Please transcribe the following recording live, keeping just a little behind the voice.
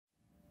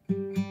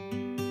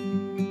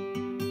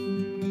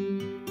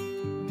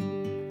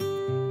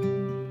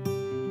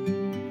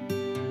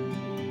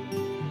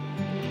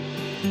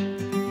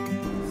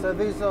So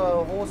these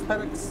are horse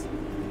paddocks.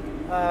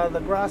 The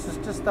grass is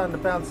just starting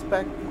to bounce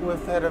back.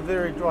 We've had a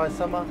very dry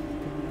summer,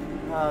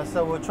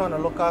 so we're trying to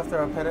look after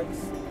our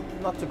paddocks,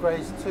 not to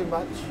graze too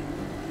much.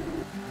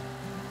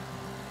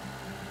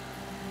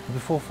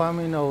 Before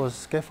farming, I was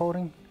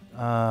scaffolding.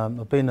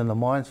 I've been in the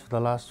mines for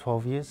the last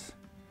 12 years,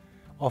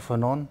 off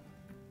and on,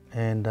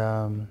 and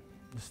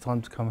it's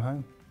time to come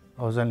home.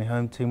 I was only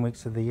home 10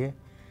 weeks of the year.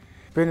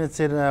 Brendan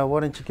said, why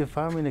don't you give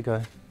farming a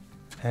go?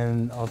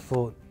 And I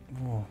thought,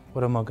 oh,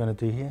 what am I going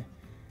to do here?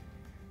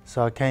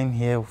 So I came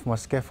here with my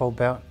scaffold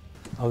belt.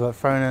 I got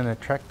thrown in a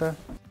tractor.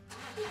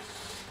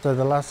 So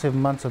the last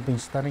 7 months I've been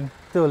studying,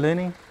 still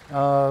learning.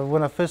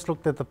 When I first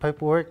looked at the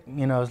paperwork,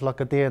 you know, it was like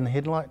a deer in the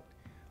headlight.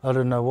 I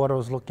didn't know what I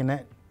was looking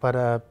at, but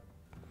I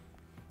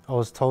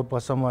was told by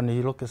someone,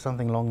 you look at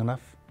something long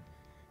enough,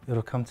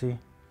 it'll come to you.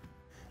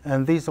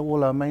 And these are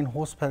all our main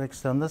horse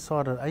paddocks down this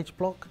side of the H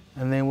block.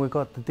 And then we've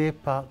got the deer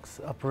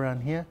parks up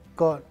around here.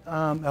 Got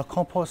our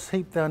compost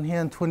heap down here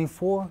in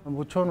 24. And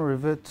we're trying to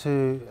revert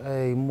to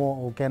a more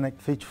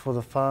organic feature for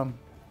the farm.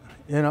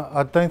 You know,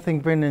 I don't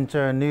think Brendan and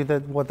Joe knew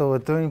that what they were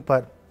doing,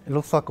 but it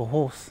looks like a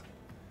horse.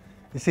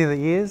 You see the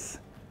ears,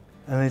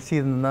 and then you see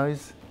the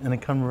nose, and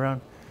it comes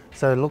around.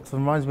 So it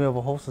reminds me of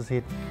a horse's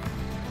head.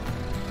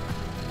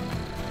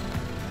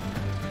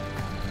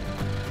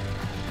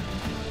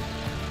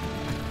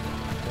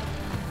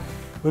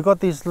 We've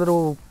got these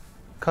little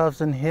calves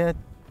in here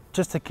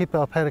just to keep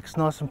our paddocks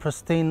nice and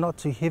pristine, not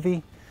too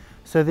heavy.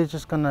 So they're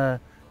just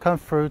gonna come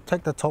through,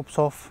 take the tops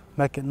off,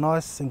 make it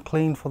nice and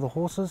clean for the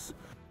horses.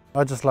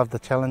 I just love the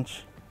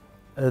challenge.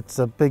 It's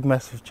a big,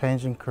 massive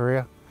change in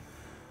career,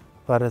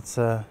 but it's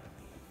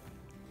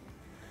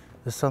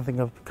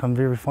something I've become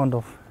very fond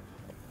of.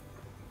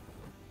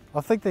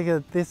 I think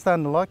they're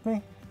starting to like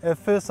me. At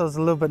first I was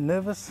a little bit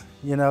nervous,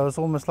 you know, it was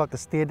almost like a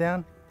stare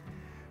down,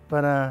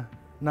 but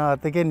no,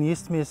 they're getting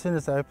used to me. As soon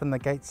as they open the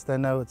gates, they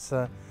know it's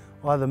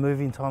either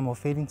moving time or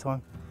feeding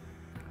time.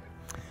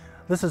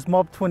 This is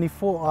Mob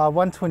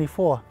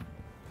 124.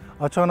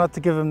 I try not to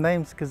give them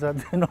names because I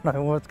do not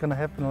know what's going to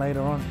happen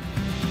later on.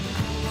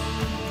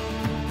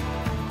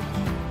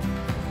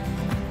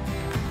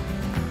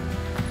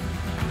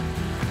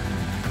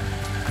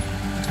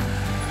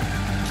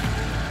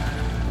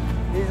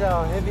 These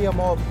are heavier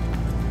mob.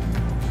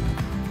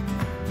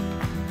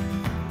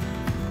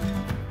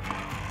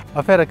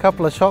 I've had a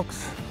couple of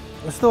shocks.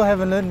 I still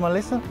haven't learned my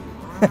lesson.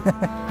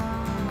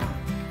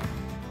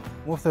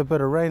 With a bit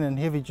of rain and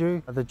heavy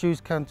dew, the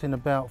dews comes in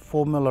about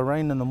 4 mil of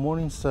rain in the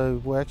morning,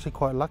 so we're actually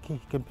quite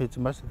lucky compared to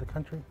most of the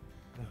country.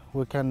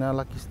 We're counting our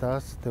lucky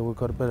stars that we've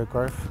got a bit of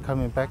growth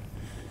coming back.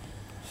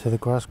 So the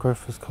grass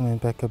growth is coming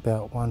back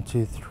about 1,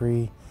 2,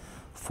 3,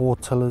 4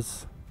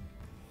 tillers,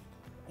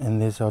 and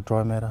there's our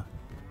dry matter.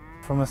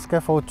 From a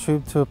scaffold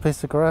tube to a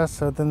piece of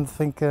grass, I didn't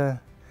think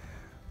I'll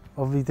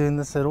be doing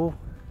this at all.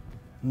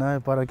 No,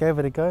 but I gave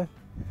it a go,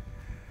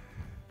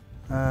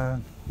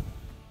 and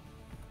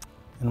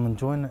I'm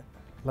enjoying it,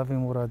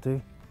 loving what I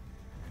do.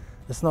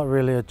 It's not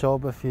really a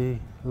job if you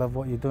love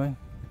what you're doing,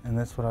 and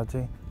that's what I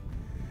do.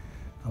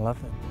 I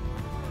love it.